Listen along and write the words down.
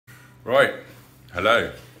Right,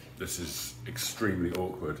 hello. This is extremely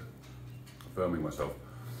awkward, filming myself.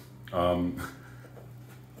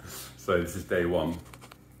 So this is day one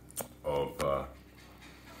of a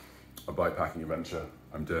bikepacking adventure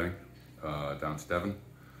I'm doing down to Devon.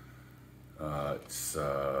 It's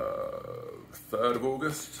 3rd of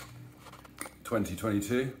August,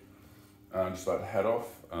 2022. I'm just about to head off,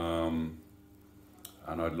 and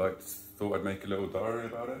thought I'd make a little diary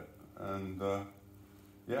about it, and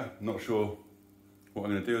yeah, not sure what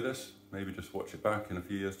I'm going to do with this. Maybe just watch it back in a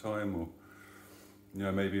few years' time, or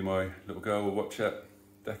maybe my little girl will watch it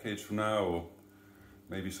decades from now, or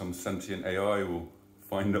maybe some sentient AI will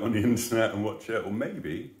find it on the internet and watch it, or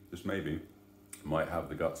maybe, just maybe, I might have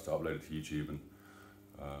the guts to upload it to YouTube and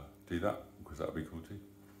do that, because that would be cool too.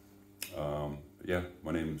 But yeah,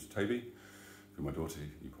 my name's Toby. If you're my daughter,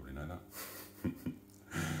 you probably know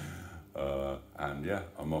that. And yeah,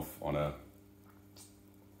 I'm off on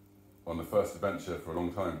the first adventure for a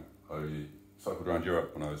long time. I cycled around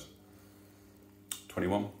Europe when I was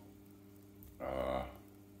 21.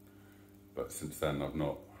 But since then I've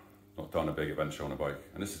not done a big adventure on a bike.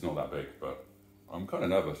 And this is not that big, but I'm kind of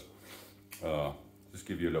nervous. Just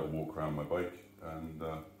give you a little walk around my bike and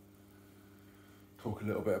talk a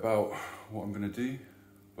little bit about what I'm going to do.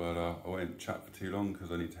 But I won't chat for too long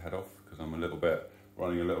because I need to head off because I'm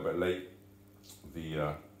running a little bit late.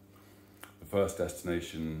 The first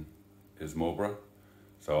destination is Marlborough.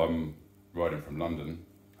 So I'm riding from London,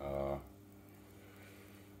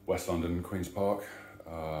 West London, Queen's Park,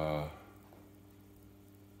 to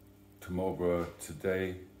Marlborough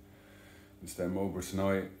today, instead of Marlborough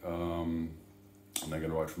tonight. I'm then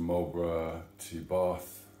going to ride from Marlborough to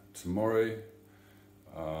Bath tomorrow,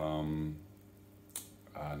 and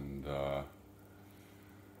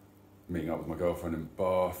meeting up with my girlfriend in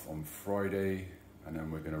Bath on Friday, and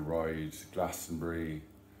then we're going to ride Glastonbury,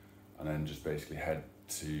 and then just basically head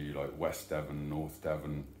to like West Devon, North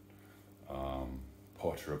Devon,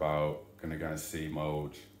 potter about. Gonna go and see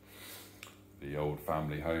the old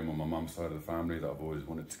family home on my mum's side of the family that I've always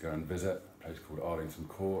wanted to go and visit, a place called Arlington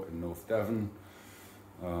Court in North Devon.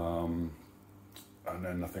 And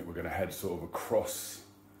then I think we're gonna head sort of across,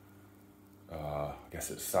 I guess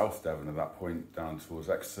it's South Devon at that point, down towards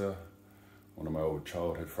Exeter. One of my old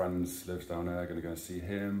childhood friends lives down there, gonna go and see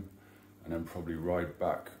him, and then probably ride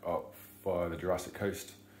back up via the Jurassic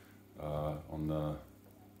Coast on the,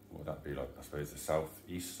 what would that be like, I suppose the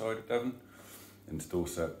southeast side of Devon, into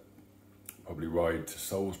Dorset. Probably ride to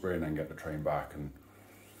Salisbury and then get the train back. And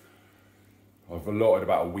I've allotted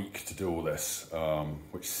about a week to do all this,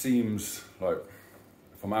 which seems like,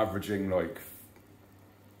 if I'm averaging like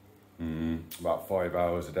about 5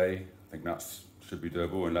 hours a day, I think that should be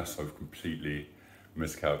doable, unless I've completely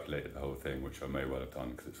miscalculated the whole thing, which I may well have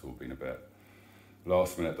done because it's all been a bit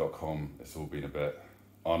lastminute.com. It's all been a bit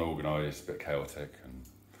unorganised, a bit chaotic, and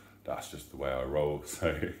that's just the way I roll,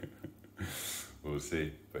 so we'll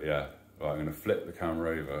see. But yeah, right, I'm going to flip the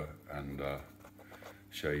camera over and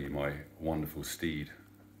show you my wonderful steed.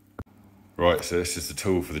 Right, so this is the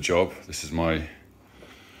tool for the job. This is my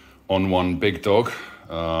on-one big dog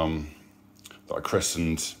that I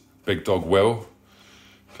christened Big Dog Will,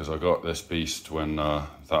 because I got this beast when that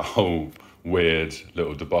whole weird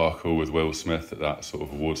little debacle with Will Smith at that sort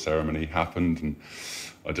of award ceremony happened, and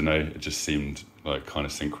I don't know, it just seemed like kind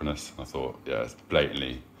of synchronous. I thought, yeah, it's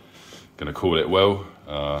blatantly gonna call it Will,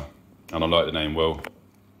 and I like the name Will.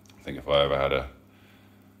 I think if I ever had a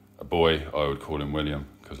boy, I would call him William,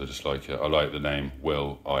 because I just like it. I like the name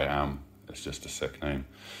Will I Am. It's just a sick name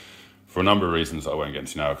for a number of reasons that I won't get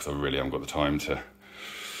into now, because I really haven't got the time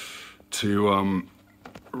to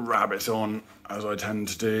rabbit on as I tend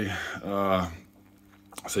to do.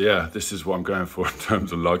 So yeah, this is what I'm going for in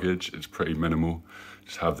terms of luggage. It's pretty minimal.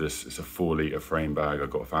 Just have this, it's a 4-litre frame bag I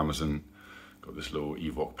got off Amazon. Got this little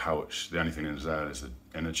Evoc pouch. The only thing that's there is an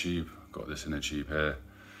inner tube. Got this inner tube here.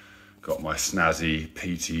 Got my snazzy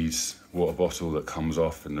PT's water bottle that comes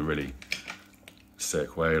off in a really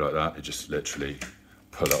sick way like that. You just literally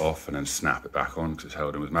pull it off and then snap it back on because it's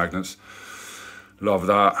held in with magnets. Love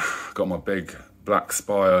that. Got my big Black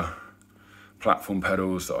Spire platform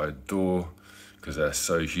pedals that I adore because they're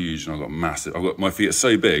so huge, and my feet are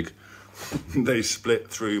so big, they split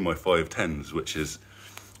through my 510s, which is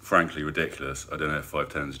frankly ridiculous. I don't know if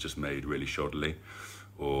 510s are just made really shoddily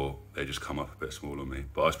or they just come up a bit small on me,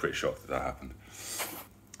 but I was pretty shocked that happened.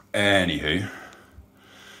 Anywho,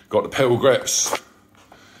 got the pill grips.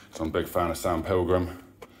 So I'm a big fan of Sam Pilgrim,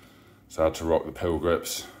 so I had to rock the pill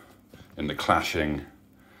grips in the clashing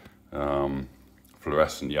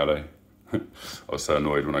fluorescent yellow. I was so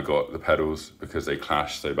annoyed when I got the pedals because they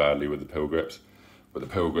clashed so badly with the pill grips. but the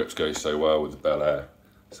pill grips go so well with the Bel Air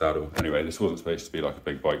saddle. Anyway, this wasn't supposed to be like a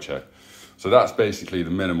big bike check. So that's basically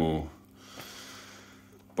the minimal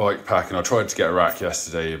bike pack. And I tried to get a rack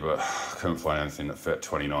yesterday, but I couldn't find anything that fit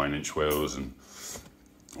 29-inch wheels and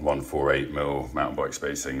 148mm mountain bike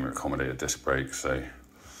spacing and accommodated disc brakes. So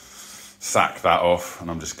sack that off, and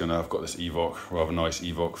I'm just gonna, I've got this Evoc, rather nice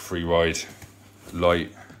Evoc free ride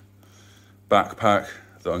light backpack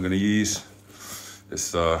that I'm gonna use.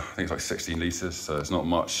 It's I think it's like 16 litres, so it's not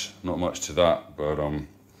much to that, but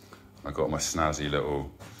I got my snazzy little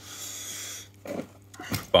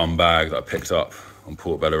bum bag that I picked up on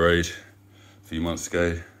Portobello Road a few months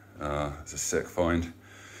ago. It's a sick find.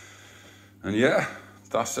 And yeah,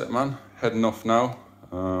 that's it, man. Heading off now.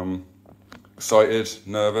 Excited,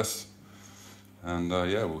 nervous, and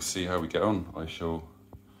yeah, we'll see how we get on. I shall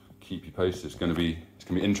keep you posted. It's gonna be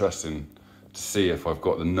interesting to see if I've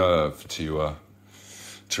got the nerve to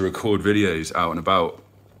record videos out and about.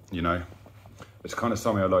 You know, it's kind of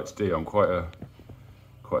something I like to do. I'm quite a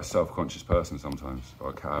self-conscious person sometimes, but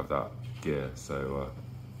I can't have that gear. So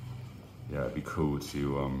yeah, it'd be cool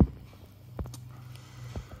to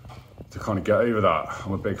kind of get over that.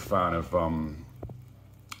 I'm a big fan of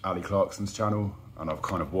Ali Clarkson's channel, and I've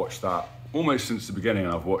kind of watched that almost since the beginning,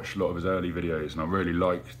 and I've watched a lot of his early videos, and I really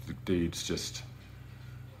like the dude's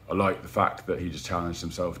I like the fact that he just challenged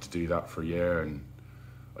himself to do that for a year, and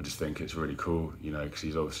I just think it's really cool, you know, because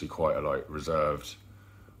he's obviously quite a like reserved,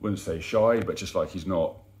 wouldn't say shy, but just like he's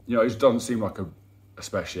not, you know, he doesn't seem like a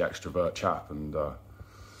especially extrovert chap, and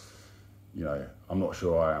you know, I'm not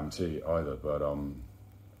sure I am too either, but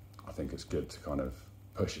I think it's good to kind of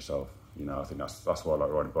push yourself, you know. I think that's why I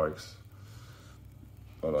like riding bikes.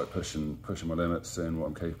 I like pushing my limits, seeing what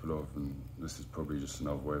I'm capable of, and this is probably just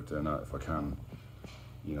another way of doing that. If I can,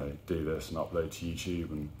 you know, do this and upload to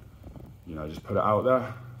YouTube, and you know, just put it out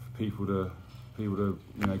there for people to you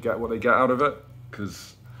know, get what they get out of it.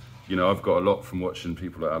 Because you know, I've got a lot from watching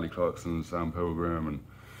people like Ali Clarkson and Sam Pilgrim, and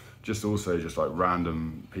just also just like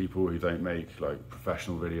random people who don't make like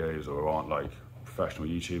professional videos or aren't like professional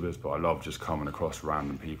YouTubers, but I love just coming across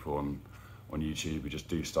random people on YouTube who just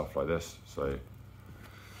do stuff like this. So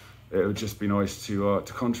it would just be nice to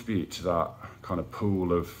contribute to that kind of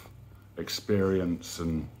pool of experience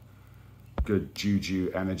and good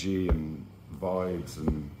juju energy and vibes,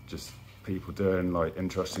 and just people doing like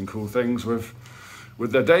interesting, cool things with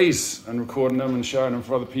their days, and recording them and sharing them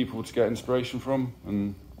for other people to get inspiration from.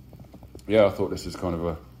 And yeah, I thought this is kind of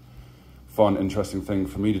a fun, interesting thing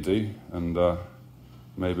for me to do, and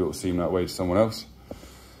maybe it will seem that way to someone else.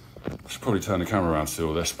 I should probably turn the camera around to see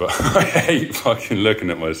all this, but I hate fucking looking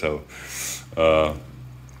at myself.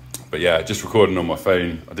 But yeah, just recording on my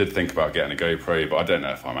phone. I did think about getting a GoPro, but I don't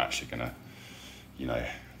know if I'm actually gonna, you know,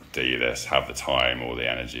 do this, have the time or the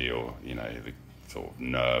energy, or, you know, the sort of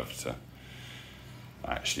nerve to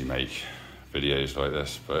actually make videos like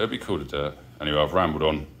this. But it'd be cool to do it. Anyway, I've rambled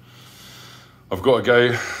on. I've got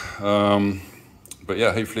to go. But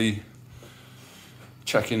yeah, hopefully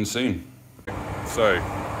check in soon. So,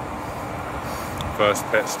 first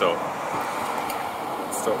pit stop.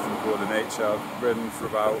 Stop from Border Nature. I've ridden for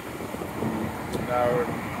about an hour and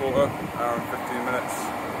a quarter, hour and 15 minutes. I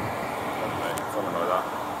don't know, something like that.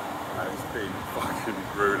 And it's been fucking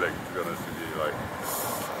grueling, to be honest with you. Like,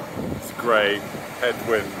 it's grey,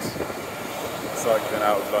 headwind. Cycling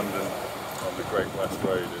out of London on the Great West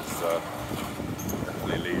Road is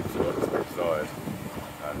definitely leaves you on to be desired.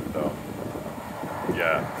 And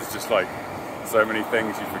yeah, it's just like so many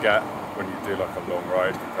things you forget when you do like a long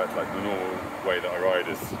ride compared to like the normal way that I ride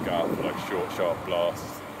is go out for like short, sharp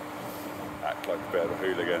blasts, act like a bit of a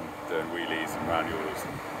hooligan, doing wheelies and manuals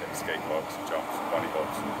and hitting skate parks and jumps and bunny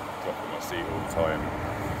hops and dropping my seat all the time.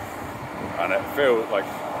 And it feels like,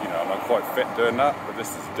 you know, I'm quite fit doing that, but this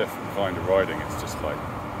is a different kind of riding. It's just like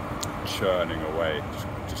churning away,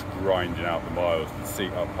 just grinding out the miles, the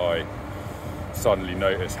seat up high. Suddenly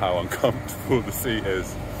notice how uncomfortable the seat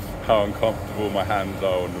is, how uncomfortable my hands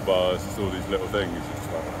are on the bars, just all these little things. It's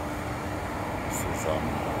like, this is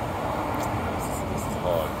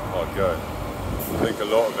hard going. I think a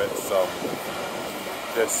lot of it's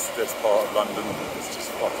this part of London is just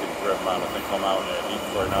fucking grim, man. I think I'm out near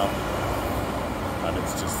Heathrow now, and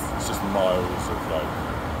it's just miles of like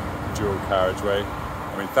dual carriageway.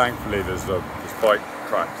 I mean, thankfully there's bike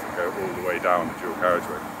tracks that go all the way down the dual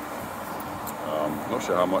carriageway. I'm not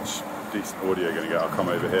sure how much decent audio you're going to get. I'll come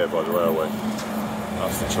over here by the railway.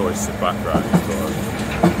 That's the choice of background. You've got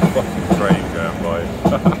a fucking train going by.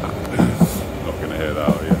 Not going to hear that,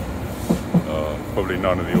 are you? Probably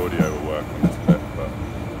none of the audio will work on this bit,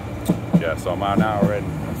 but yeah, so I'm an hour in.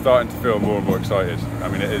 starting to feel more and more excited. I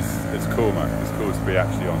mean, it's cool, man. It's cool to be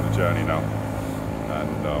actually on the journey now,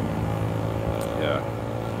 and yeah,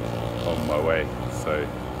 on my way. So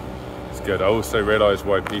it's good. I also realised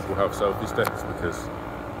why people have selfie sticks, because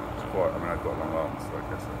it's quite. I mean, I've got long arms, so I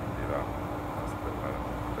guess I can do that. That's a bit better.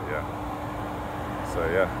 But yeah. So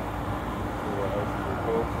yeah, what else is really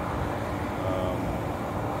cool?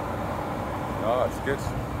 No, it's good.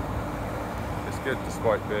 It's good,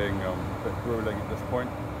 despite being a bit grueling at this point.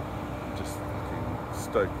 I'm just fucking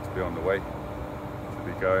stoked to be on the way, to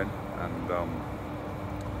be going, and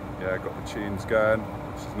yeah, got the tunes going,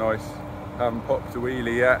 which is nice. Haven't popped a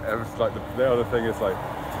wheelie yet. It was like the other thing is like,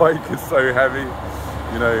 bike is so heavy.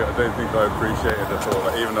 You know, I don't think I appreciated it at all.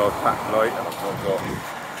 Like, even though I was packed light and I've not got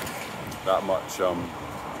that much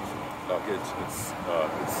luggage, it's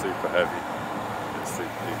super heavy. It's super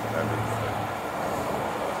duper heavy. So,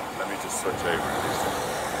 let me just switch over and do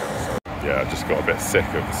something. Yeah, I just got a bit sick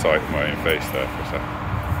of the sight of my own face there for a second.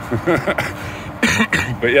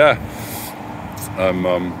 But yeah, I'm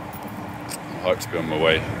hyped to be on my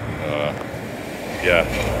way. Yeah,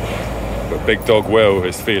 but Big Dog Will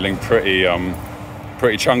is feeling pretty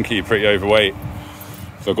chunky, pretty overweight.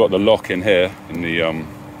 So I've got the lock in here in the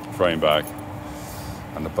frame bag,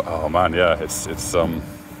 and oh man, yeah, it's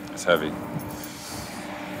heavy.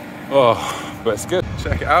 Oh, but it's good.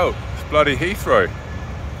 Check it out. It's bloody Heathrow.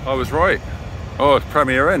 I was right. Oh, it's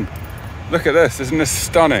Premier Inn. Look at this. Isn't this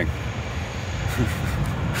stunning?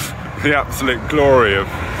 The absolute glory of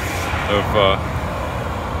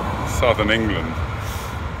southern England.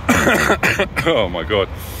 Oh my god.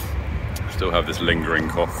 Still have this lingering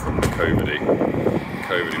cough from the COVID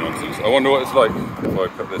nonsense. I wonder what it's like if I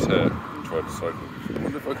put this here and try to decide. I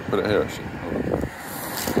wonder if I could put it here actually.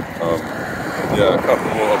 Yeah, a couple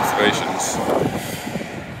more observations.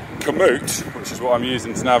 Komoot, which is what I'm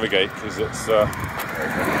using to navigate, because it's video,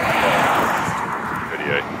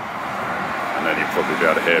 and then you'll probably be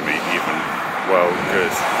able to hear me even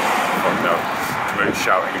good. Oh no, Komoot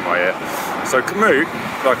shouting in my ear. So Komoot,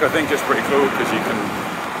 like, I think it's pretty cool because you can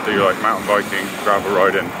do like mountain biking, gravel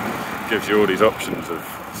riding, gives you all these options of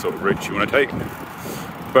sort of routes you want to take.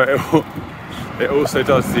 But it also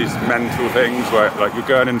does these mental things where, like, you're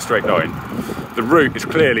going in a straight line. The route is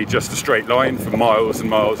clearly just a straight line for miles and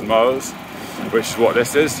miles and miles, which is what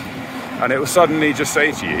this is. And it will suddenly just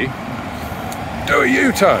say to you, do a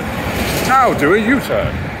U-turn. Now do a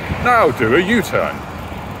U-turn. Now do a U-turn.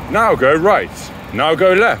 Now go right. Now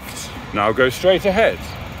go left. Now go straight ahead.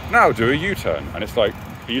 Now do a U-turn. And it's like,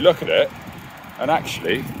 you look at it, and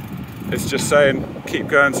actually, it's just saying, keep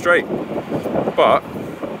going straight. But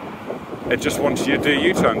it just wants you to do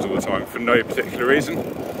U-turns all the time for no particular reason.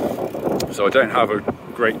 So I don't have a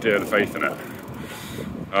great deal of faith in it.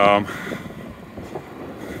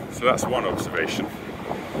 So that's one observation.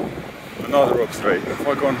 Another observation, if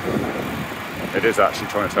I gone, it is actually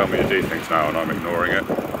trying to tell me to do things now, and I'm ignoring it.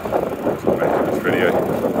 So I'm making this video. So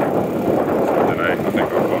I don't know, I think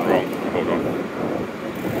I've gone wrong. Hold on.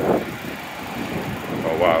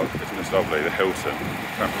 Oh wow, isn't this lovely? The Hilton.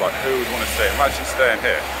 Like, who would want to stay? Imagine staying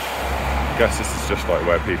here. I guess this is just like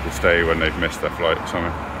where people stay when they've missed their flight or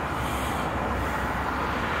something.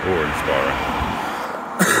 Or inspiring.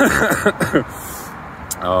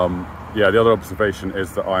 Yeah, the other observation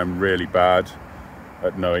is that I'm really bad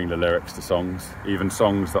at knowing the lyrics to songs, even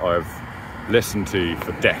songs that I've listened to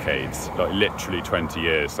for decades, like literally 20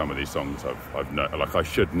 years. Some of these songs I've known, like, I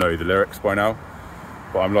should know the lyrics by now,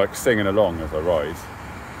 but I'm like singing along as I ride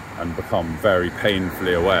and become very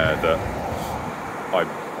painfully aware that I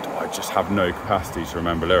just have no capacity to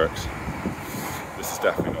remember lyrics. This is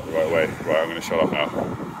definitely not the right way. Right, I'm going to shut up now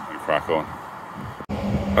and crack on.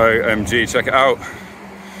 OMG, check it out.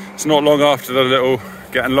 It's not long after the little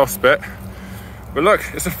getting lost bit, but look,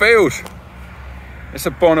 it's a field. It's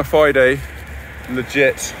a bona fide,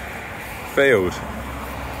 legit field.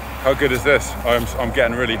 How good is this? I'm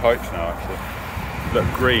getting really hyped now, actually. Look,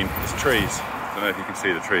 green, it's trees. I don't know if you can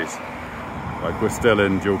see the trees. Like, we're still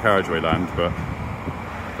in dual carriageway land, but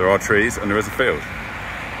there are trees and there is a field.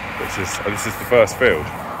 This is the first field,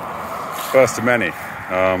 first of many,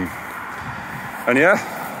 and yeah,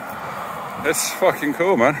 it's fucking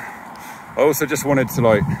cool, man. I also just wanted to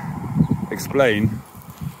like explain,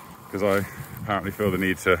 because I apparently feel the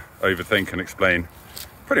need to overthink and explain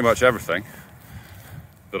pretty much everything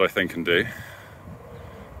that I think and do.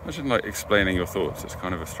 Imagine like explaining your thoughts. It's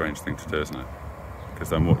kind of a strange thing to do, isn't it? Because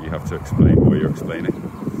then what you have to explain, what you're explaining,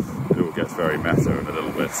 it all gets very meta and a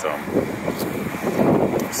little bit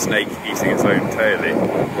snake eating its own tail-y.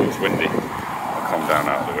 Oh, it's windy. I'll come down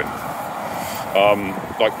out of the wind.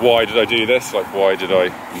 Like, why did I do this? Like, why did I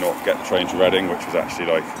not get the train to Reading, which was actually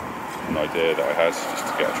like an idea that I had, just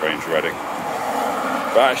to get a train to Reading.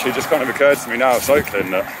 But actually, it just kind of occurred to me now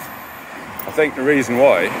cycling that I think the reason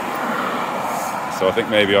why, so I think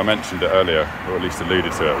maybe I mentioned it earlier, or at least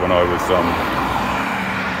alluded to it, when I was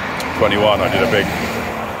 21, I did a big,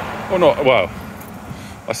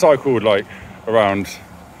 I cycled like around,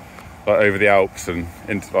 like over the Alps and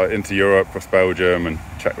into Europe, across Belgium and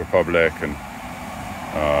Czech Republic and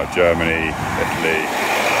Germany, Italy.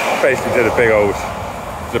 Basically did a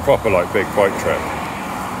proper like big bike trip.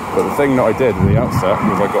 But the thing that I did at the outset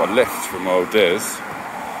was I got a lift from my old Diz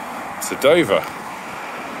to Dover.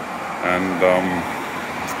 And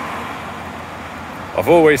I've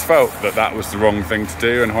always felt that was the wrong thing to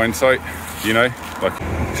do in hindsight, you know? Like,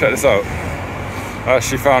 check this out. I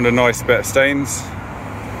actually found a nice bit of Staines.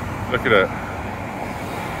 Look at it.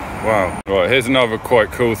 Wow. Right, here's another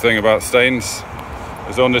quite cool thing about Staines.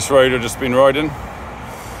 Is on this road I've just been riding,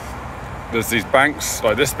 there's these banks,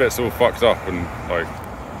 like this bit's all fucked up and like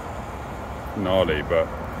gnarly, but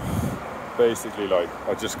basically like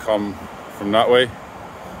I just come from that way,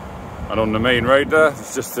 and on the main road there,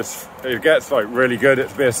 it's just this, it gets like really good.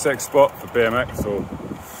 It'd be a sick spot for BMX or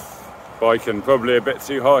biking, probably a bit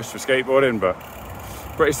too harsh for skateboarding, but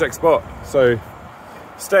pretty sick spot. So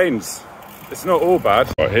Staines, it's not all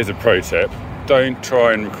bad. Right, here's a pro tip. Don't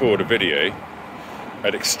try and record a video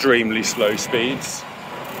at extremely slow speeds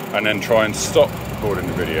and then try and stop recording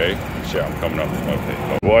the video. Shit, I'm coming up to my feet.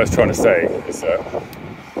 What I was trying to say is that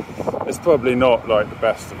it's probably not like the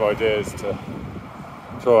best of ideas to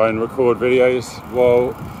try and record videos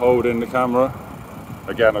while holding the camera.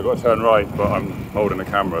 Again, I've got to turn right, but I'm holding the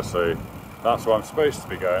camera, so that's where I'm supposed to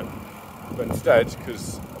be going. But instead,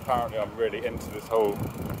 because apparently I'm really into this whole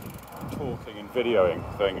talking and videoing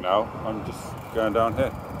thing now, I'm just going down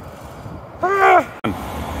here.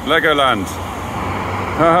 Legoland.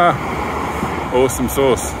 Awesome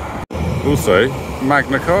sauce. Also,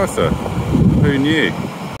 Magna Carta. Who knew?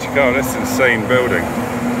 Check out this insane building.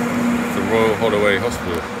 It's the Royal Holloway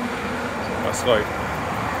Hospital. That's like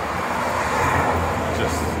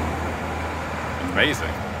just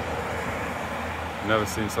amazing. Never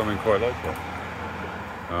seen something quite like that.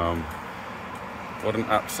 What an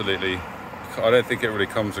absolutely, I don't think it really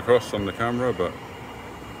comes across on the camera, but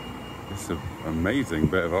it's an amazing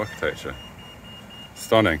bit of architecture.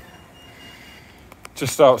 Stunning.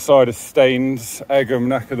 Just outside of Staines, Egham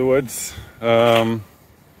neck of the woods.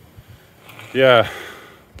 Yeah,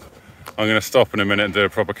 I'm going to stop in a minute and do a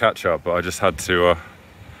proper catch up, but I just had to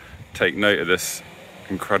take note of this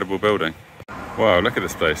incredible building. Wow, look at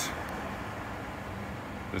this place.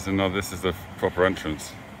 This is the proper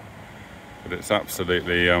entrance, but it's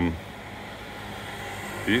absolutely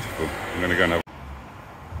beautiful. I'm going to go and have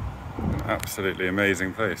an absolutely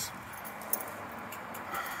amazing place.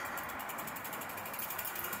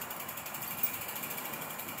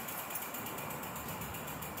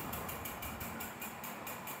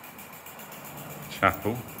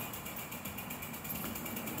 Chapel.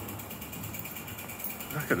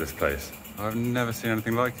 Look at this place. I've never seen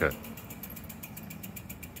anything like it.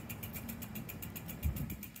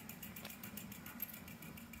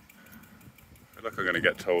 I feel like I'm going to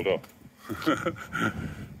get told off.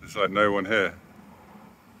 There's like no one here.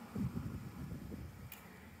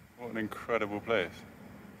 What an incredible place.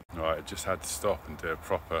 Alright, I just had to stop and do a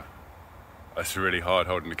proper... It's really hard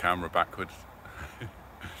holding the camera backwards.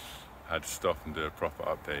 I had to stop and do a proper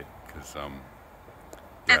update because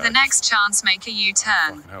at the next chance, make a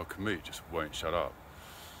U-turn. Fucking hell, Komoot just won't shut up.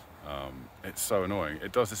 It's so annoying.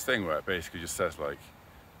 It does this thing where it basically just says like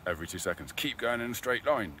every 2 seconds, keep going in a straight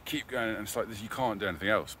line, keep going, and it's like this, you can't do anything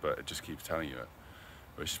else, but it just keeps telling you it,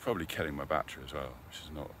 which is probably killing my battery as well, which is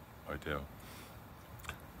not ideal.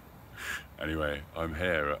 Anyway, I'm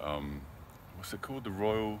here at what's it called, the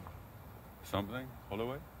Royal something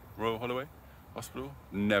Holloway, Royal Holloway Hospital.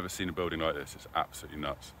 Never seen a building like this. It's absolutely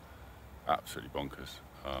nuts, absolutely bonkers.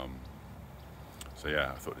 So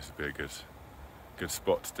yeah, I thought this would be a good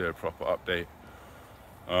spot to do a proper update.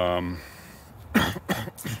 I'm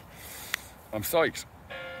psyched,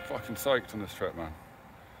 fucking psyched on this trip, man.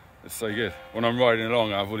 It's so good. When I'm riding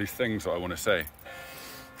along, I have all these things that I want to say,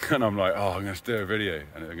 and I'm like, oh, I'm going to do a video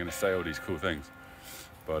and I'm going to say all these cool things.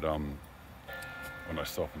 But when I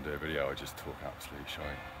stop and do a video, I just talk absolute shite,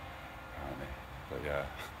 apparently. But yeah,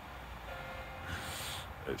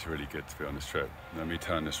 it's really good to be on this trip. Let me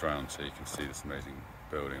turn this around so you can see this amazing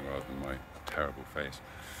building rather than my terrible face.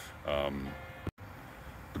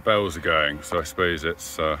 The bells are going, so I suppose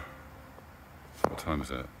it's what time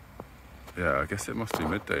is it? Yeah, I guess it must be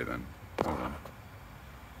midday then. Hold on.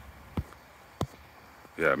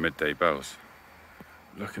 yeah, midday bells.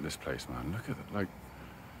 Look at this place, man. Look at it. Like,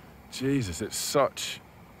 Jesus, it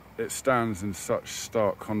stands in such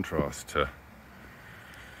stark contrast to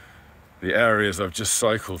the areas I've just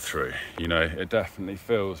cycled through. You know, it definitely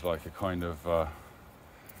feels like a kind of a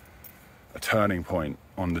turning point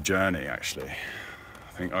on the journey, actually.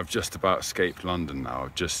 I think I've just about escaped London now.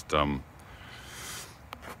 I've just,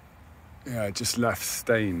 just left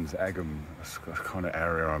Staines, Egham, that's the kind of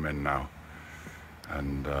area I'm in now.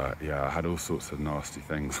 And I had all sorts of nasty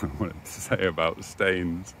things I wanted to say about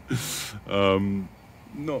Staines.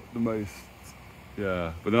 Not the most,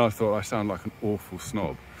 but then I thought I sound like an awful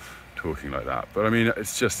snob talking like that. But I mean,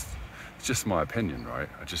 it's just my opinion, right?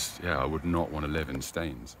 I would not want to live in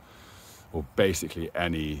Staines, or basically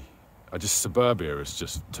suburbia is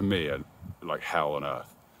just, to me, like hell on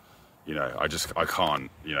earth. You know, I can't,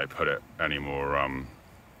 put it any more.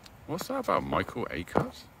 What's that about Michael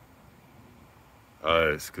Akers?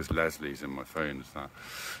 Oh, it's because Leslie's in my phone, is that?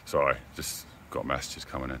 Sorry, just got messages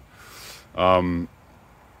coming in.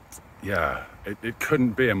 It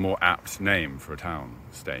couldn't be a more apt name for a town,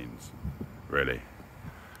 Staines, really.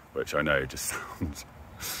 Which I know just sounds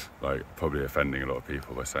like probably offending a lot of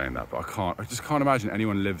people by saying that, but I just can't imagine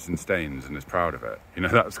anyone lives in Staines and is proud of it. You know,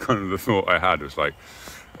 that's kind of the thought I had, was like,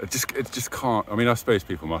 it just can't. I mean, I suppose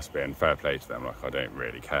people must be, and fair play to them, like, I don't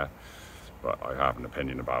really care. But I have an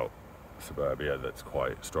opinion about suburbia that's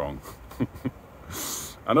quite strong.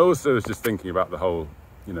 And also I was just thinking about the whole,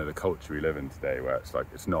 the culture we live in today, where it's like,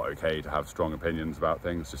 it's not okay to have strong opinions about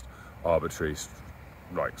things, just arbitrary,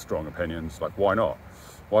 like, strong opinions. Like, why not?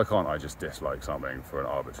 Why can't I just dislike something for an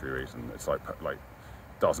arbitrary reason? It's like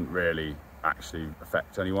doesn't really actually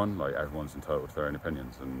affect anyone. Like, everyone's entitled to their own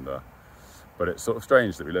opinions, and but it's sort of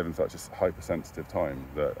strange that we live in such a hypersensitive time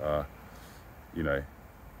that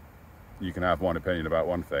you can have one opinion about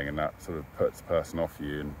one thing, and that sort of puts a person off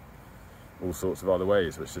you in all sorts of other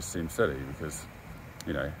ways, which just seems silly, because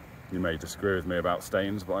you may disagree with me about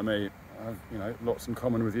Staines, but I may have lots in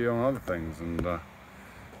common with you on other things, and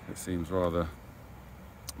it seems rather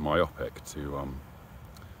myopic to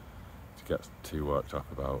get too worked up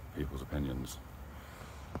about people's opinions.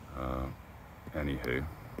 Anywho,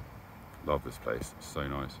 love this place, it's so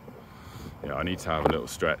nice. Yeah, I need to have a little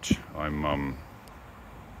stretch. I'm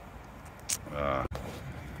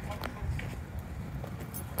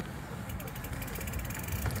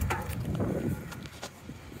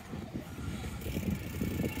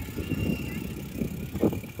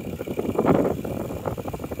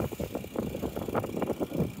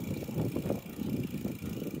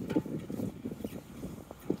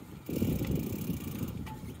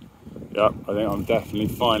I think I'm definitely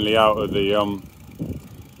finally out of the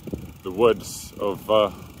woods of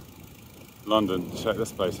London. Check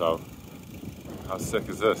this place out. How sick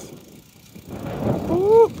is this?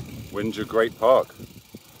 Woo! Windsor Great Park.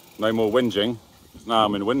 No more whinging, because now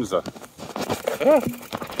I'm in Windsor.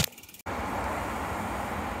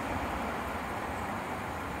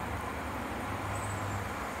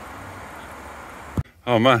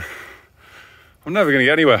 Oh man, I'm never gonna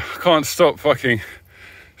get anywhere. I can't stop fucking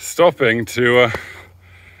stopping to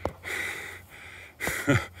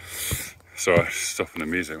sorry, stopping the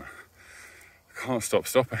music. I can't stop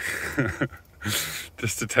stopping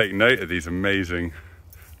just to take note of these amazing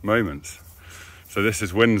moments. So this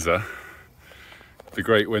is Windsor, the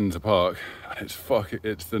Great Windsor Park.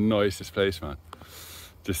 It's the nicest place, man.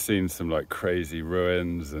 Just seen some like crazy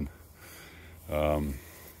ruins, and oh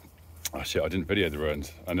shit, I didn't video the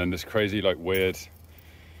ruins. And then this crazy like weird,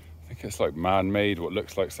 I think it's like man-made, what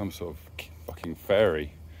looks like some sort of fucking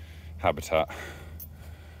fairy habitat.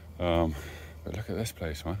 But look at this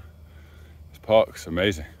place, man. This park's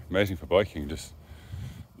amazing for biking. Just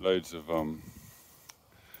loads of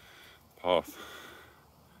path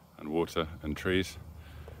and water and trees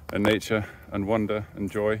and nature and wonder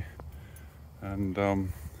and joy, and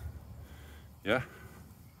yeah,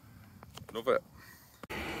 love it.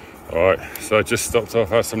 All right, so I just stopped off,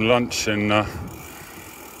 had some lunch in the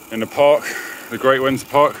park, the Great Windsor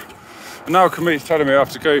Park, and now Kamit's telling me I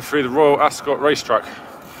have to go through the Royal Ascot racetrack,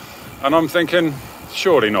 and I'm thinking,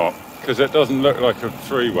 surely not, because it doesn't look like a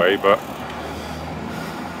freeway, but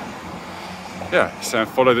yeah, he's saying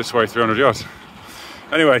follow this way 300 yards.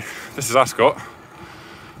 Anyway, this is Ascot.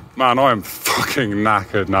 Man, I am fucking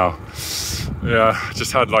knackered now. Yeah,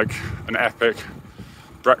 just had like an epic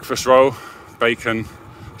breakfast roll, bacon,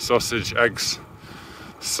 sausage, eggs,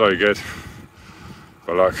 so good.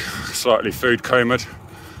 But like slightly food comed,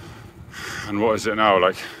 and what is it now,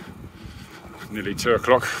 like nearly 2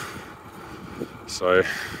 o'clock, so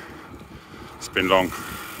it's been long.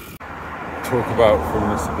 Talk about from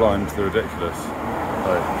the sublime to the ridiculous.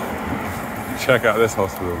 Right. Check out this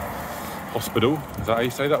hospital. Hospital? Is that how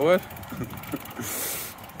you say that word?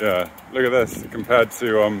 Yeah, look at this compared to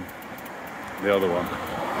the other one.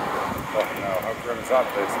 Fucking hell, how grim is that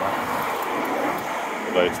place, man?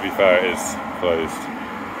 Although to be fair, it is closed.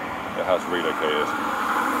 It has relocated.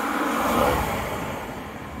 So,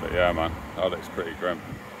 but yeah, man, that looks pretty grim.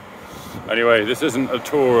 Anyway, this isn't a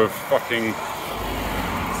tour of fucking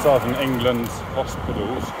Southern England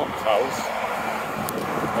hospitals, hotels.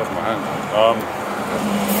 Where's my hand?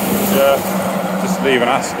 Yeah, just leaving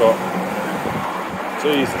Ascot.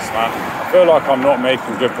 Jesus, man. I feel like I'm not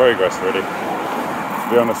making good progress, really, to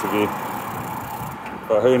be honest with you.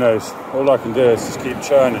 But who knows? All I can do is just keep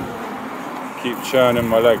churning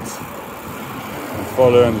my legs and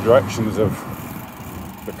following the directions of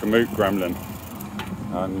the Kamut gremlin.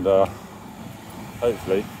 And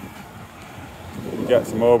hopefully we'll get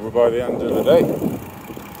to Marlborough by the end of the day.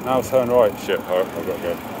 Now turn right. Shit, I've got to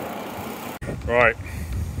go. Right.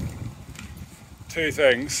 Two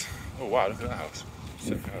things. Oh wow, look at that house.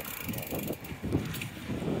 Sick house.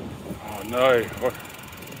 Oh no.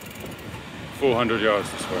 400 yards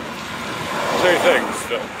this way. Two things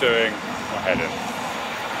that are doing my head in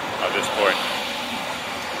at this point.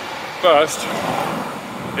 First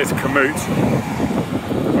is Kamut,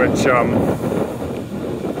 which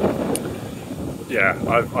yeah,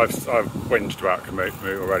 I've whinged about Kamut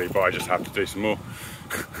already, but I just have to do some more.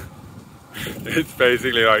 It's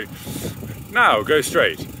basically like, now go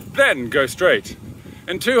straight, then go straight.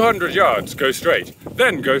 In 200 yards, go straight,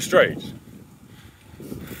 then go straight.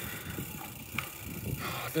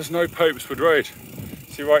 There's no Popeswood Road.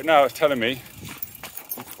 See, right now it's telling me,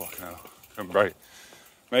 oh fucking hell, come right,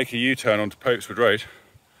 make a U-turn onto Popeswood Road.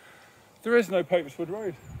 There is no Popeswood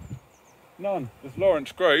Road. None. There's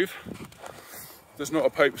Lawrence Grove. There's not a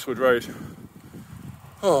Popeswood Road.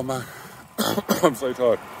 Oh man, I'm so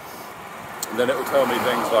tired. And then it will tell me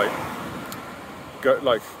things like,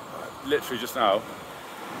 like literally just now,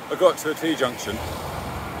 I got to a T-junction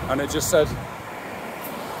and it just said,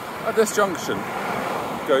 at this junction,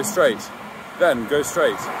 go straight, then go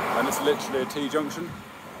straight. And it's literally a T-junction.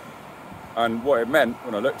 And what it meant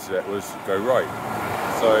when I looked at it was go right.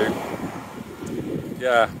 So,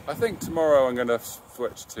 yeah, I think tomorrow I'm going to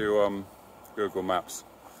switch to Google Maps.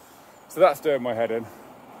 So that's doing my head in.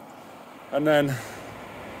 And then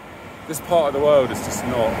this part of the world is just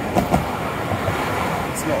not,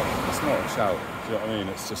 it's not a shout. Do you know what I mean?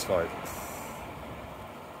 It's just like,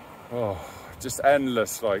 oh, just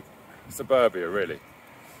endless, like suburbia, really.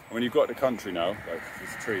 I mean, you've got the country now, like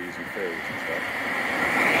there's trees and fields and stuff.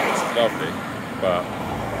 It's lovely, but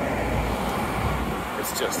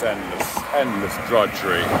it's just endless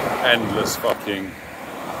drudgery, endless fucking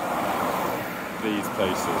these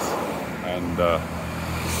places, and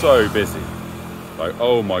so busy. Like,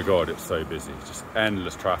 oh my god, it's so busy. Just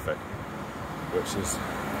endless traffic, which is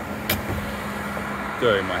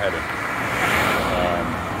doing my head in.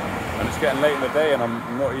 And it's getting late in the day and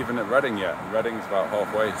I'm not even at Reading yet. And Reading's about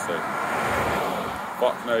halfway, so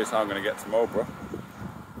fuck knows how I'm going to get to Marlborough.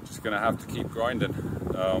 Just going to have to keep grinding.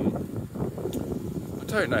 I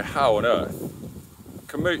don't know how on earth.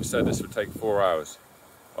 Kamut said this would take 4 hours.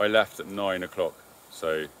 I left at 9 o'clock,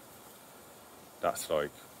 so that's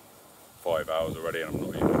like 5 hours already and I'm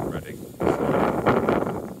not even at Reading.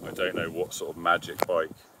 So I don't know what sort of magic bike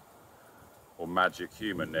or magic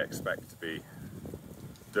human they expect to be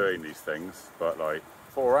doing these things, but like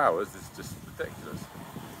 4 hours is just ridiculous.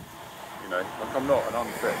 You know, like I'm not an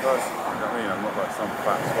unfit person, you know what I mean? I'm not like some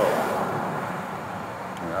fat swell.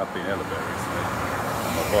 I mean, I've been ill a bit recently.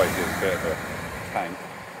 My bike is a bit of a tank.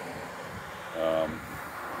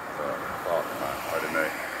 But fuck man, I don't know.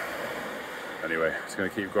 Anyway, just gonna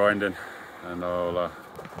keep grinding and I'll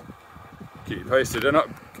keep you posted. And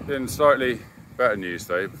in slightly better news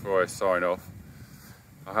though, before I sign off,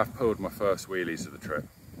 I have pulled my first wheelies of the trip.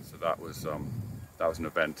 So that was an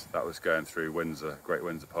event. That was going through Windsor, Great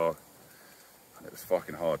Windsor Park, and it was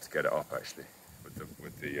fucking hard to get it up actually, with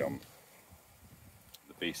the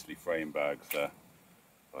beastly frame bags there.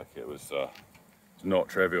 Like it was not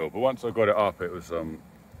trivial. But once I got it up, it was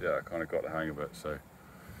yeah, I kind of got the hang of it. So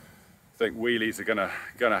I think wheelies are gonna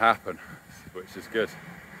happen, which is good.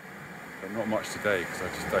 But not much today because I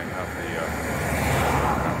just don't have the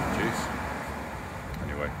juice.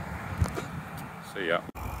 Anyway, see ya.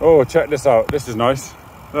 Oh, check this out. This is nice.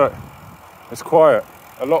 Look, it's quiet.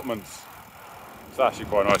 Allotments. It's actually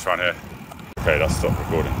quite nice around here. Okay, that's stopped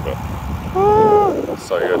recording, but that's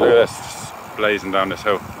so good. Look at this, just blazing down this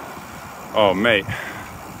hill. Oh, mate.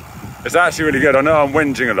 It's actually really good. I know I'm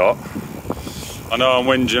whinging a lot, I know I'm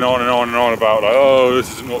whinging on and on and on about like, oh,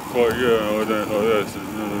 this is not quite good, I don't like this,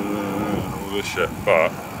 all this shit,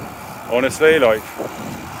 but honestly, like,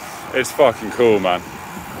 it's fucking cool, man.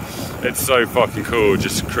 It's so fucking cool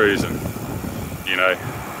just cruising, you know,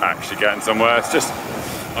 actually getting somewhere. It's just,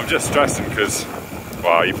 I'm just stressing because,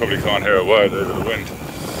 wow, you probably can't hear a word over the wind.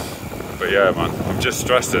 But yeah, man, I'm just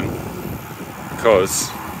stressing because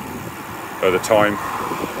of the time,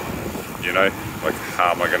 you know, like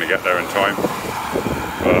how am I going to get there in time?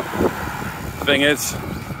 But the thing is,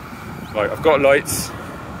 like, I've got lights,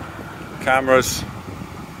 cameras,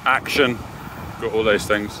 action, got all those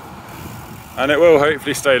things. And it will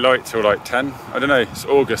hopefully stay light till like 10. I don't know, it's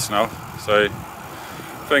August now, so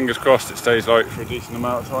fingers crossed it stays light for a decent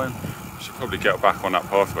amount of time. I should probably get back on that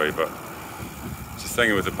pathway, but it's the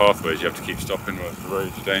thing with the pathways, you have to keep stopping with the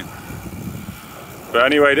roads you don't. But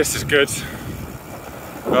anyway, this is good.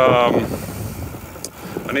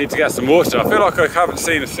 I need to get some water. I feel like I haven't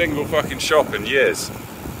seen a single fucking shop in years.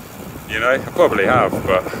 You know, I probably have,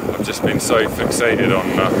 but I've just been so fixated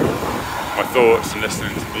on my thoughts and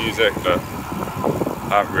listening to music that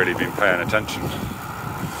I haven't really been paying attention.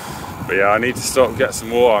 But yeah, I need to stop, get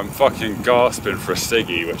some water. I'm fucking gasping for a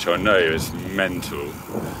ciggy, which I know is mental,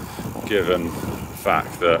 given the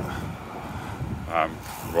fact that I'm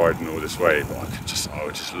riding all this way. But I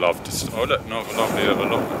would just love to. Oh look, not a lovely little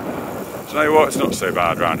lock. Do you know what? It's not so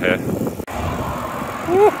bad around here.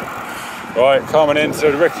 Woo. Right, coming into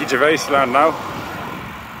Ricky Gervais land now.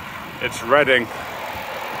 It's Reading.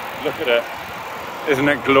 Look at it. Isn't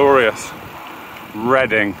it glorious?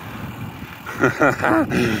 Reading. I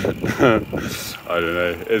don't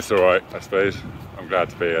know. It's alright, I suppose. I'm glad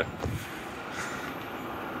to be here.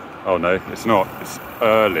 Oh no, it's not. It's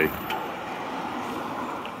early.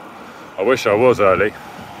 I wish I was early.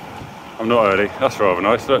 I'm not early. That's rather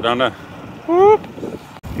nice. Look down there. Whoop.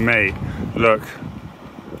 Mate, look.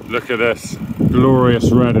 Look at this.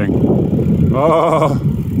 Glorious Reading. Oh,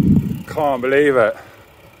 can't believe it.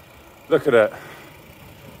 Look at it.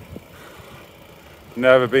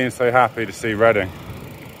 Never been so happy to see Reading.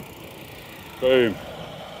 Boom.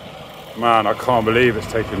 Man, I can't believe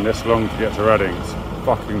it's taken this long to get to Reading. It's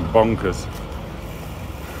fucking bonkers.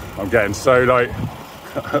 I'm getting so like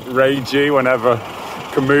ragey whenever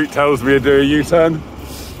Komoot tells me to do a U-turn,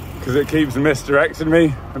 because it keeps misdirecting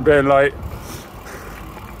me and being like,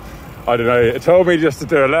 I don't know, it told me just to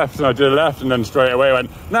do a left and I did a left and then straight away went,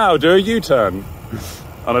 now do a U-turn.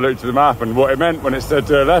 And I looked at the map and what it meant when it said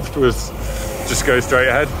do a left was just go straight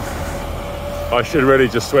ahead. I should really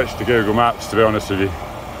just switch to Google Maps, to be honest with you.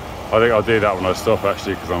 I think I'll do that when I stop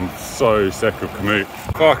actually, because I'm so sick of Komoot.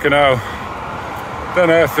 Fucking hell. Don't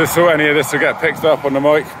know if any of this will get picked up on the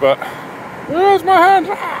mic, but where's my hand?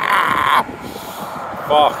 Ah!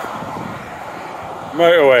 Fuck.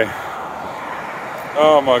 Motorway.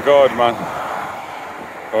 Oh my god, man.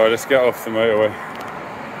 Alright, let's get off the motorway.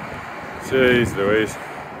 Jeez Louise.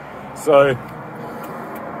 So,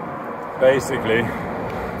 basically,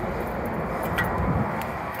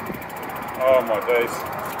 oh my days.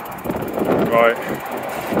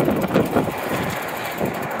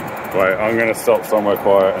 Right, I'm going to stop somewhere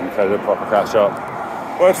quiet and get a proper catch up.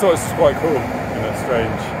 Well, I thought this was quite cool in a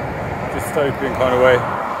strange, dystopian kind of way.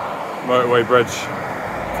 Motorway bridge,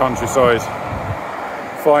 countryside.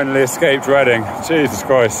 Finally escaped Reading. Jesus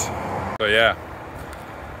Christ. So yeah,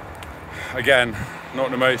 again, not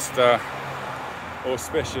the most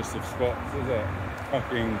auspicious of spots, is it?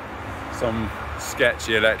 Fucking some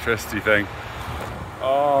sketchy electricity thing.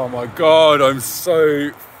 Oh my god, I'm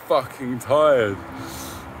so fucking tired.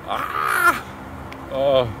 Ah!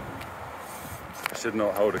 Oh, I should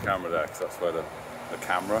not hold a camera there, because that's where the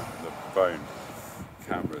camera, the phone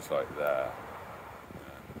camera's like there.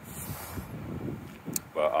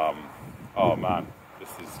 But oh man, this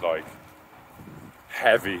is like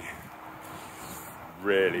heavy,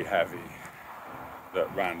 really heavy.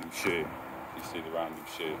 That random shoe, you see the random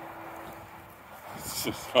shoe. It's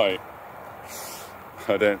just like,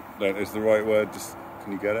 I don't know, is the right word, just,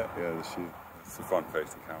 can you get it? Yeah, the shoe, it's the front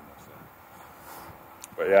facing camera. So.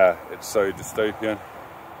 But yeah, it's so dystopian.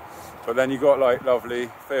 But then you got like lovely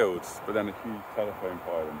fields, but then a huge telephone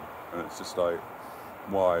pole, and it's just like,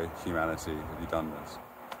 why, humanity, have you done this?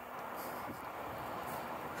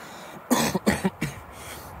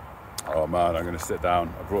 Oh man, I'm going to sit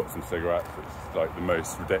down. I brought some cigarettes. It's like the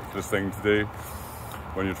most ridiculous thing to do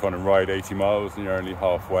when you're trying to ride 80 miles and you're only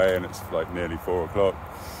halfway and it's like nearly 4 o'clock.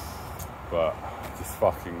 But I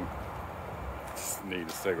just need a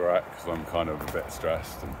cigarette because I'm kind of a bit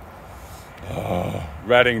stressed. And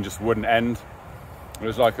Reading just wouldn't end. It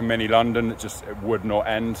was like a mini London. It would not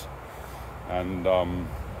end. And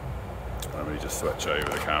Let me just switch over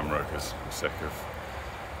the camera because I'm sick of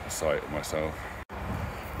the sight of myself.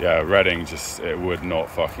 Yeah, Reading it would not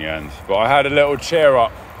fucking end. But I had a little cheer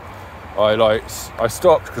up. I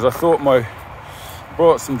stopped because I thought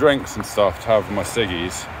brought some drinks and stuff to have my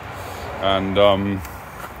ciggies, and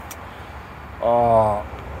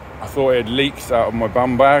I thought it had leaked out of my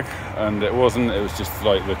bum bag, and it wasn't. It was just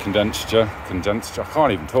like the condensation. I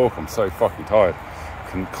can't even talk. I'm so fucking tired.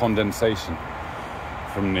 Condensation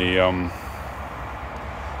from the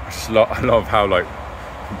I love how like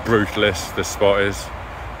brutalist this spot is.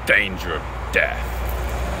 Danger of death.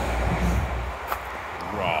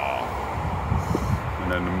 Raw.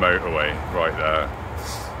 And then the motorway right there.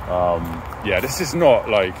 Yeah, this is not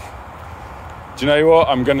like... Do you know what?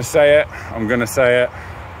 I'm going to say it.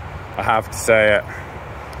 I have to say it.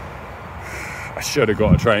 I should have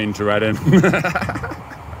got a train to Reading.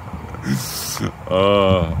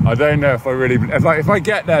 I don't know if I really... If I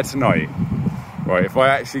get there tonight, right, if I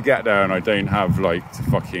actually get there and I don't have like to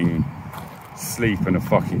fucking sleep in a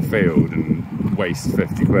fucking field and waste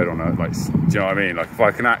 50 quid on it, like, do you know what I mean? Like, if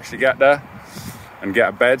I can actually get there and get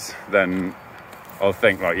a bed, then I'll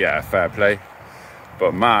think like, yeah, fair play.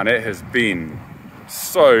 But man, it has been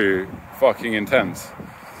so fucking intense.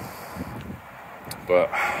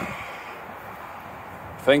 But I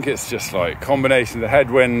think it's just like combination of the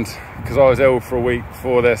headwind, because I was ill for a week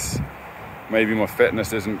before this. Maybe my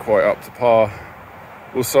fitness isn't quite up to par.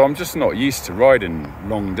 Also, I'm just not used to riding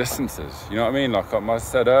long distances. You know what I mean? Like I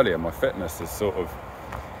said earlier, my fitness is sort of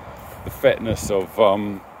the fitness of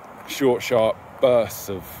short, sharp bursts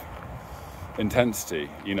of intensity,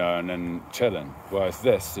 you know, and then chilling. Whereas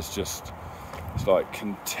this is just, it's like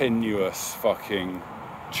continuous fucking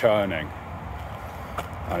churning.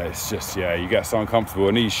 And it's just, yeah, you get so uncomfortable.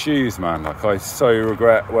 And these shoes, man, like I so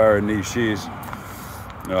regret wearing these shoes.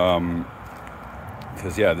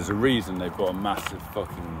 Because, yeah, there's a reason they've got a massive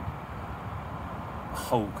fucking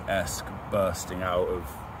Hulk-esque bursting out of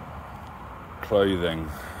clothing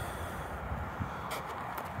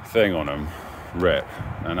thing on them, rip.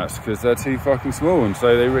 And that's because they're too fucking small, and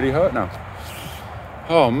so they really hurt now.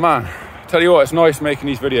 Oh, man. Tell you what, it's nice making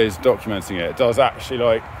these videos, documenting it. It does actually,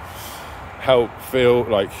 like, help feel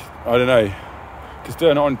like, I don't know, because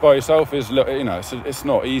doing it on by yourself is, you know, it's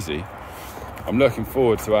not easy. I'm looking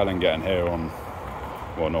forward to Alan getting here on...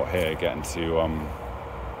 Well, not here, getting to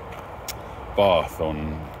Bath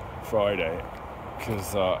on Friday,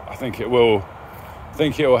 because I think it will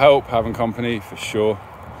help having company for sure.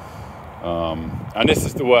 And this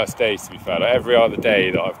is the worst day, to be fair. Like every other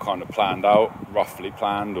day that I've kind of roughly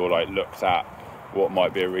planned, or like looked at what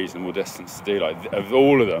might be a reasonable distance to do, like of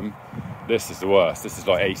all of them, this is the worst. This is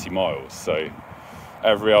like 80 miles. So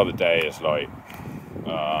every other day is like,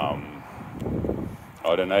 I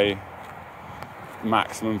don't know,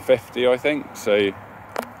 maximum 50, I think. So,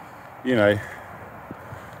 you know,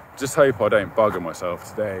 just hope I don't bugger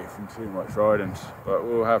myself today from too much riding, but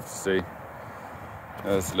we'll have to see.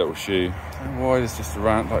 There's a little shoe. Why is just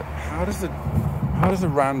around, like, how does a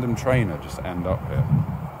random trainer just end up here?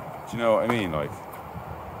 Do you know what I mean? Like,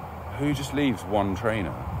 who just leaves one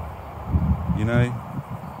trainer? You know,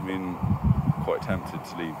 I mean, I'm quite tempted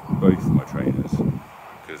to leave both of my trainers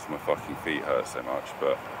because my fucking feet hurt so much,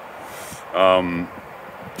 but I'm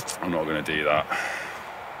not going to do that.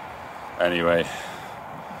 Anyway,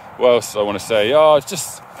 what else I want to say? Oh, it's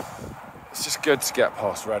just good to get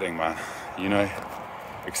past Reading, man. You know,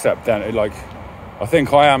 except then, like, I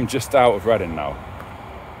think I am just out of Reading now.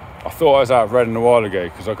 I thought I was out of Reading a while ago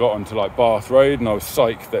because I got onto like Bath Road, and I was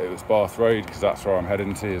psyched that it was Bath Road because that's where I'm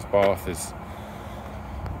heading to.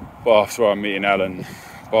 Bath's where I'm meeting Ellen.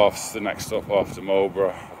 Bath's the next stop after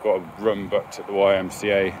Marlborough. I've got a room booked at the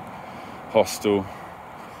YMCA hostel.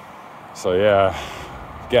 So yeah,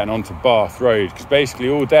 getting onto Bath Road, because basically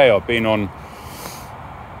all day I've been on...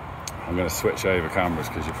 I'm going to switch over cameras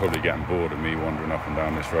because you're probably getting bored of me wandering up and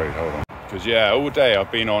down this road. Hold on. Because yeah, all day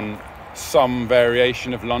I've been on some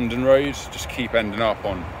variation of London Road. Just keep ending up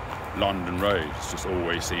on London Road. It just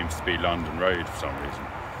always seems to be London Road for some reason.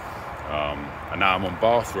 And now I'm on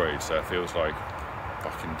Bath Road, so it feels like I've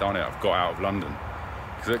fucking done it. I've got out of London.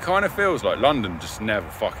 Because it kind of feels like London just never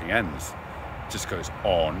fucking ends. It just goes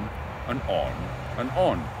on and on and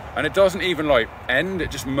on. And it doesn't even like end,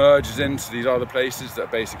 it just merges into these other places that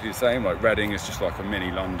are basically the same. Like Reading is just like a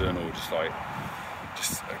mini London, or just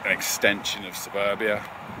an extension of suburbia.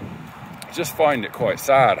 I just find it quite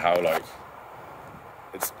sad how like,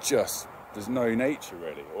 it's just, there's no nature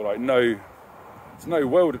really. Or like there's no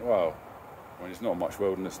wilderness, well, I mean, there's not much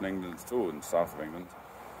wilderness in England at all, in the south of England.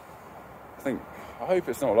 I hope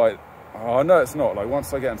it's not like, I know it's not, like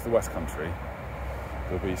once I get into the West Country,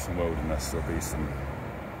 there'll be some wilderness, there'll be some,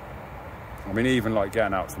 I mean, even like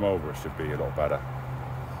getting out to Marlborough should be a lot better.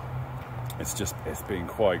 It's been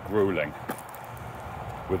quite grueling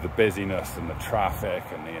with the busyness and the traffic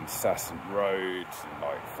and the incessant roads and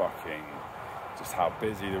like fucking just how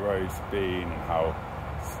busy the roads have been and how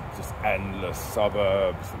just endless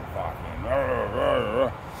suburbs and fucking.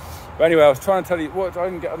 But anyway, I was trying to tell you I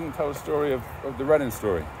didn't tell the story of the Reading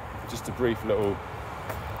story. Just a brief little,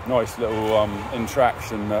 nice little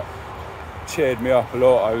interaction that cheered me up a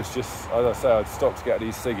lot. I was just, as I say, I'd stopped to get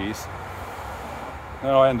these ciggies.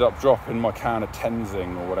 Then I ended up dropping my can of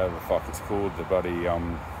Tenzing or whatever the fuck it's called, the bloody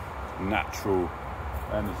natural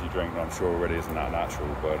energy drink that I'm sure already isn't that natural,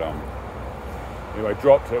 but anyway,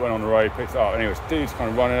 dropped it, went on the road, picked it up. Anyway, this dude's kind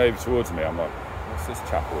of running over towards me. I'm like, what's this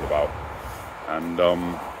chap all about? And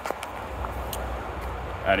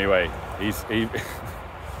anyway, he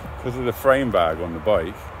because of the frame bag on the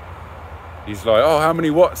bike, he's like, oh, how many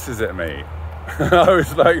watts is it, mate? I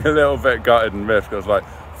was like a little bit gutted and miffed. I was like,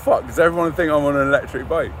 fuck, does everyone think I'm on an electric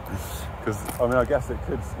bike? Because, I mean, I guess it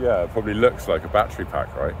could, yeah, it probably looks like a battery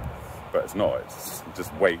pack, right? But it's not, it's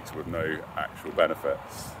just weight with no actual benefit.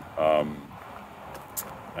 And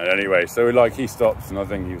anyway, so like he stops, and I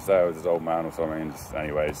think he was there with his old man or something, and just,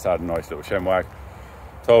 anyway, just had a nice little shinwag.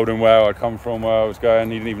 Told him where I'd come from, where I was going.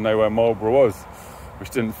 He didn't even know where Marlborough was, which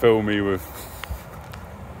didn't fill me with...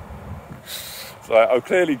 So I've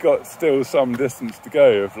clearly got still some distance to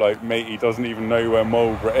go of like, mate, he doesn't even know where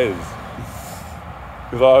Marlborough is.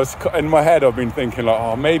 Because I was, in my head, I've been thinking like,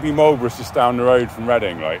 oh, maybe Marlborough's just down the road from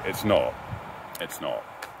Reading. Like, it's not. It's not.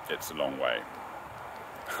 It's a long way.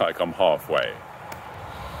 Like, I'm halfway.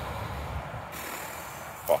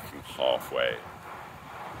 Fucking halfway.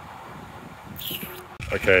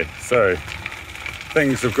 Okay, so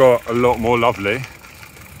things have got a lot more lovely.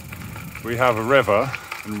 We have a river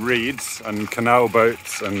and reeds and canal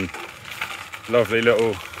boats and lovely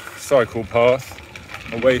little cycle path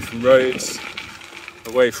away from roads,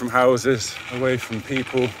 away from houses, away from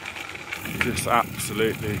people. Just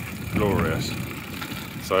absolutely glorious.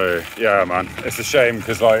 So yeah, man, it's a shame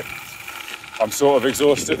because like I'm sort of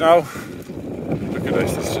exhausted now. Look at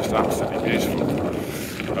this, it's just absolutely beautiful.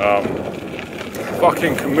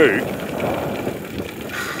 Fucking Komoot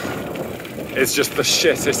is just the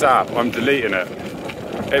shittest app. I'm deleting it.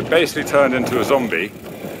 It basically turned into a zombie.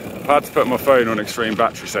 I've had to put my phone on extreme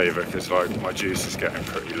battery saver because like my juice is getting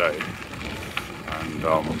pretty low. And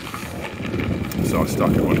so I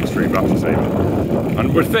stuck it on extreme battery saver.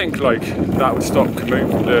 And would think like that would stop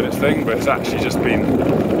Komoot from doing its thing, but it's actually just been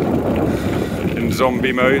in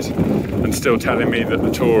zombie mode and still telling me that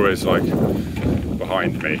the tour is like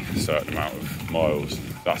behind me a certain amount of miles.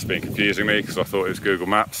 That's been confusing me because I thought it was Google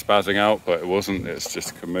Maps spazzing out, but it wasn't. It's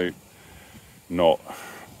just Komoot not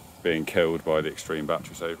being killed by the extreme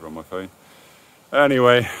battery saver on my phone.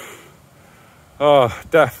 Anyway,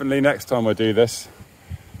 definitely next time I do this,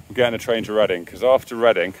 I'm getting a train to Reading, because after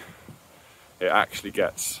Reading, it actually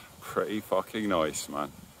gets pretty fucking nice,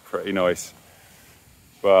 man. Pretty nice.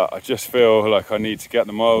 But I just feel like I need to get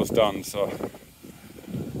the miles done, so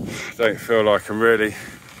I don't feel like I'm really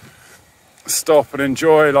stop and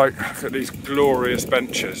enjoy, like, look at these glorious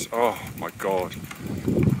benches. Oh my God.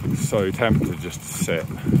 So tempted just to sit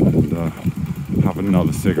and have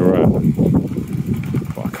another cigarette,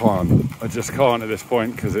 but I can't. I just can't at this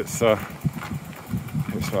point because it's like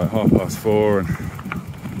 4:30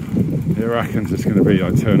 and it reckons it's going to be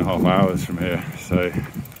like 2.5 hours from here. So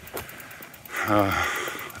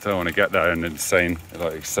I don't want to get there and insane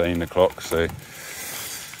the clock. So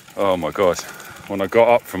oh my God, when I got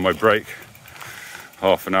up from my break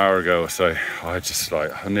half an hour ago or so, I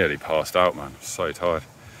nearly passed out, man. I'm so tired.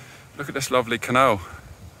 Look at this lovely canal.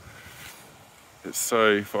 It's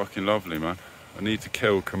so fucking lovely, man. I need to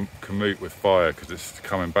kill Komoot with fire because it's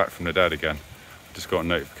coming back from the dead again. I just got a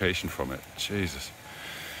notification from it. Jesus.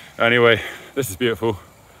 Anyway, this is beautiful.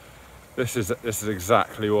 This is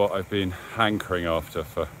exactly what I've been hankering after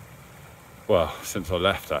for, well, since I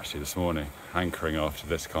left actually this morning. Hankering after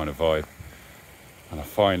this kind of vibe. And I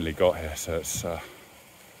finally got here, so it's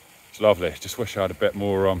lovely. Just wish I had a bit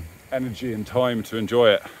more energy and time to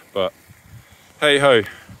enjoy it, but hey ho,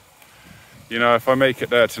 you know, if I make it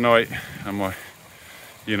there tonight and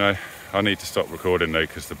I need to stop recording though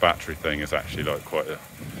because the battery thing is actually like quite a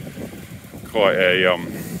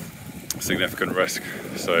significant risk.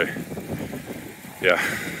 So yeah,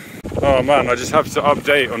 oh man, I just have to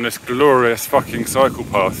update on this glorious fucking cycle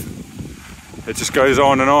path. It just goes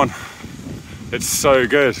on and on. It's so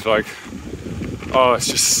good. Like, oh, it's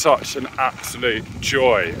just such an absolute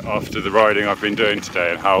joy after the riding I've been doing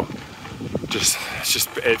today, and how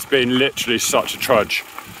it's been literally such a trudge.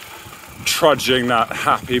 Trudging that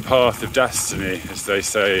happy path of destiny, as they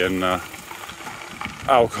say in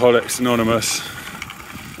Alcoholics Anonymous.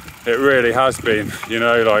 It really has been, you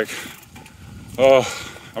know, like,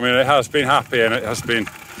 it has been happy and it has been,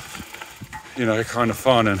 you know, kind of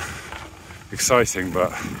fun and exciting,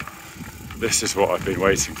 but this is what I've been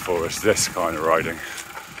waiting for, is this kind of riding,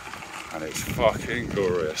 and it's fucking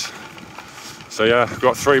glorious. So yeah, I've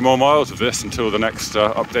got 3 more miles of this until the next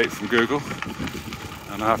update from Google,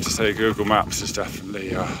 and I have to say Google Maps is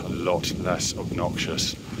definitely a lot less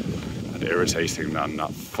obnoxious and irritating than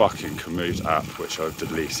that fucking Komoot app, which I've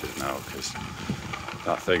deleted now because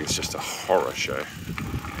that thing is just a horror show.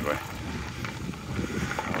 Anyway,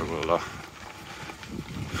 I will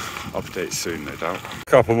update soon, no doubt. A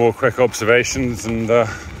couple more quick observations and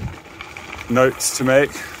notes to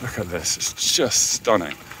make. Look at this, it's just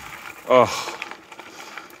stunning. Oh,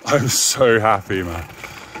 I'm so happy, man.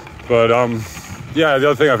 But yeah, the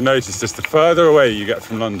other thing I've noticed is the further away you get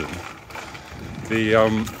from London, the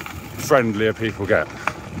friendlier people get.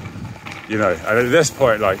 You know, and at this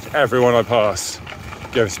point, like, everyone I pass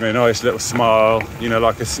gives me a nice little smile, you know,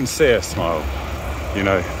 like a sincere smile, you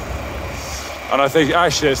know. And I think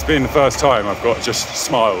actually it's been the first time I've got just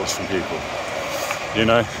smiles from people, you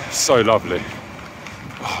know. So lovely.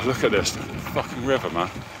 Oh, look at this fucking river, man.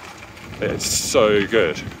 It's so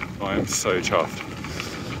good. I am so chuffed.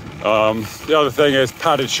 The other thing is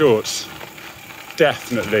padded shorts.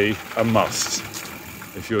 Definitely a must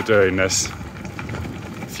if you're doing this.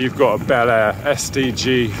 If you've got a Bel Air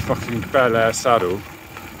SDG fucking Bel Air saddle,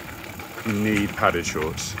 you need padded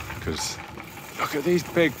shorts, because look at these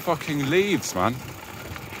big fucking leaves, man.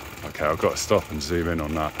 Okay, I've got to stop and zoom in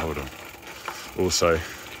on that. Hold on. Also,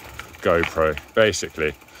 GoPro. Basically,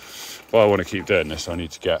 if I want to keep doing this, I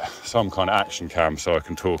need to get some kind of action cam so I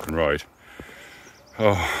can talk and ride.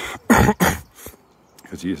 Oh,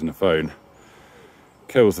 because using a phone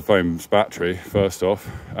kills the phone's battery, first off,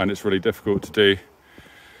 and it's really difficult to do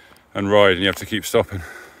and ride, and you have to keep stopping.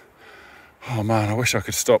 Oh man, I wish I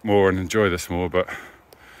could stop more and enjoy this more, but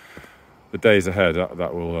the days ahead,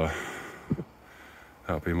 that'll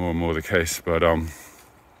be more and more the case. But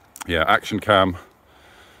yeah, action cam,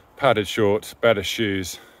 padded shorts, better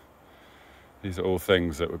shoes. These are all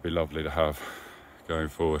things that would be lovely to have going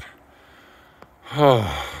forward. Oh,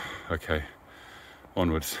 okay,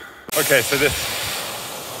 onwards. Okay, so this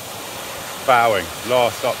bowing,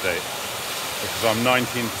 last update, because I'm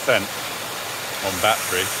 19% on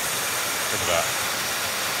battery. Look at that.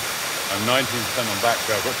 I'm 19% on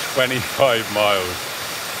battery. I've got 25 miles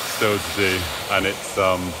still to do, and it's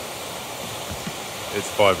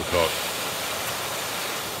 5 o'clock.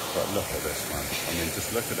 But look at this, man. I mean,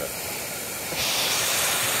 just look at it.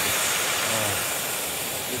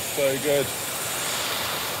 It's so good.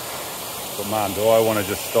 But man, do I want to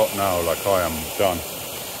just stop now? Like, I am done.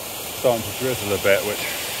 It's starting to drizzle a bit, which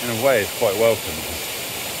in a way is quite welcome.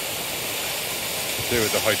 To do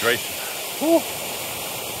with the hydration. Woo.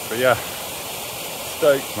 But yeah,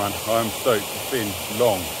 stoked, man. I am stoked. It's been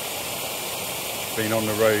long. Been on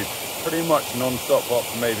the road pretty much non-stop, apart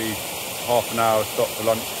from maybe half an hour stop for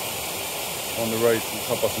lunch. On the road since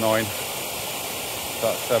 9:30.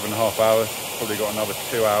 About 7.5 hours. Probably got another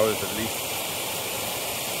 2 hours at least.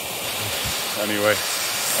 Anyway,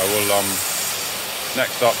 I will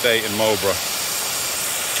next update in Marlborough.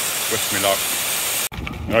 Wish me luck.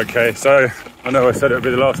 Okay, so I know I said it would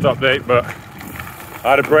be the last update, but I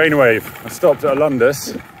had a brainwave. I stopped at a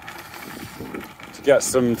Lundus to get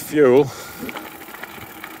some fuel,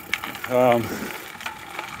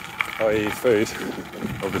 i.e. food,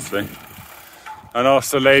 obviously, and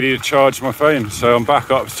asked the lady to charge my phone. So I'm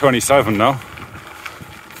back up to 27 now,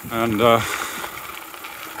 and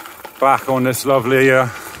back on this lovely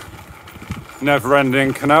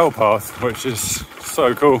never-ending canal path, which is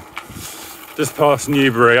so cool. Just past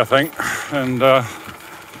Newbury, I think, and yeah,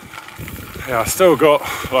 I still got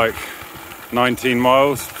like 19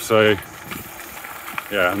 miles, so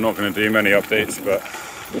yeah, I'm not going to do many updates, but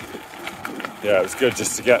yeah, it was good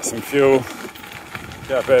just to get some fuel,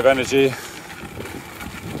 get a bit of energy,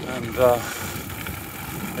 and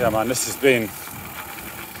yeah, man, this has been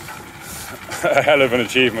a hell of an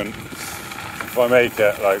achievement. If I make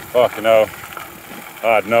it, like, fucking hell,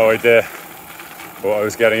 I had no idea what I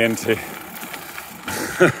was getting into.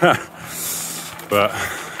 But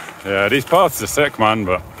yeah, these paths are sick, man,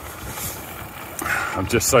 but I'm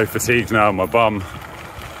just so fatigued now. My bum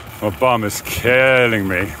is killing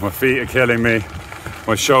me. My feet are killing me.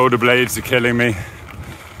 My shoulder blades are killing me.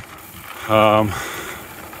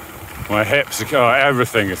 My hips are,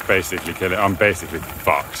 everything is basically killing. I'm basically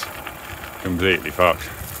fucked. completely fucked.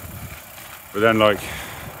 But then, like,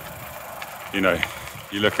 you know,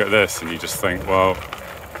 you look at this and you just think, well,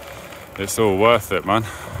 it's all worth it, man.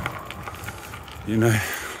 You know,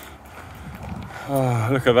 oh,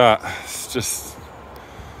 look at that. It's just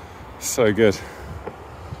so good.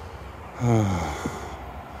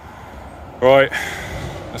 Right,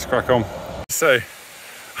 let's crack on. So,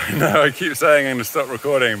 I know I keep saying I'm going to stop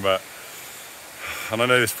recording, and I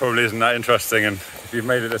know this probably isn't that interesting, and if you've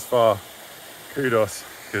made it this far, kudos,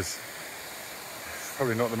 because it's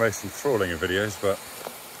probably not the most enthralling of videos, but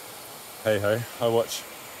hey ho, I watch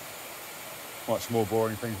much more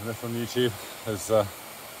boring things than this on YouTube as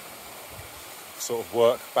sort of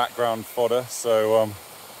work background fodder. So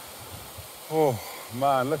oh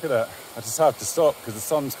man, look at it. I just have to stop because the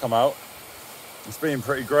sun's come out. It's been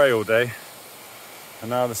pretty grey all day, and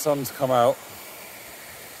now the sun's come out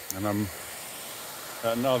and I'm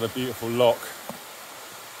at another beautiful lock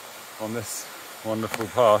on this wonderful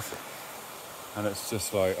path, and it's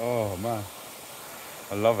just like, oh man,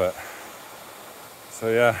 I love it. So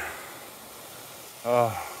yeah,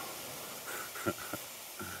 oh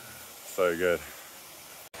so good.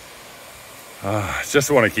 I just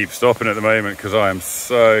want to keep stopping at the moment because I am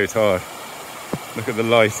so tired. Look at the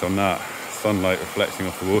light on that, sunlight reflecting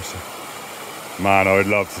off the water. Man, I would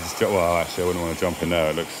love to just jump. Well, actually I wouldn't want to jump in there,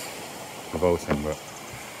 it looks revolting, but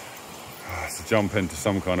to jump into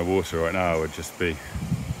some kind of water right now would just be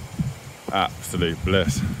absolute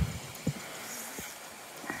bliss.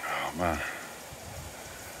 Oh man.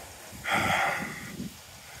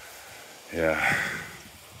 Yeah.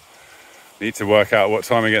 Need to work out what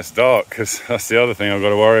time it gets dark, because that's the other thing I've got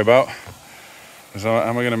to worry about. Is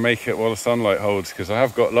am I going to make it while the sunlight holds? Because I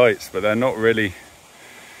have got lights, but they're not really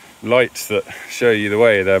lights that show you the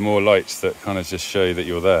way. They're more lights that kind of just show you that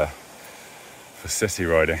you're there for city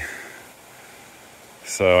riding.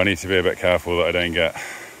 So I need to be a bit careful that I don't get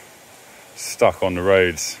stuck on the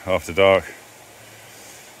roads after dark.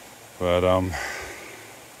 But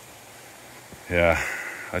yeah,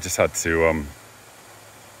 I just had to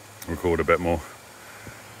record a bit more,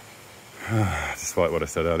 despite what I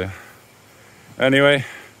said earlier. Anyway,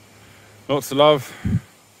 lots of love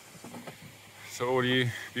to all you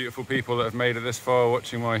beautiful people that have made it this far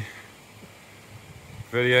watching my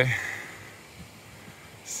video.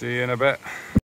 See you in a bit.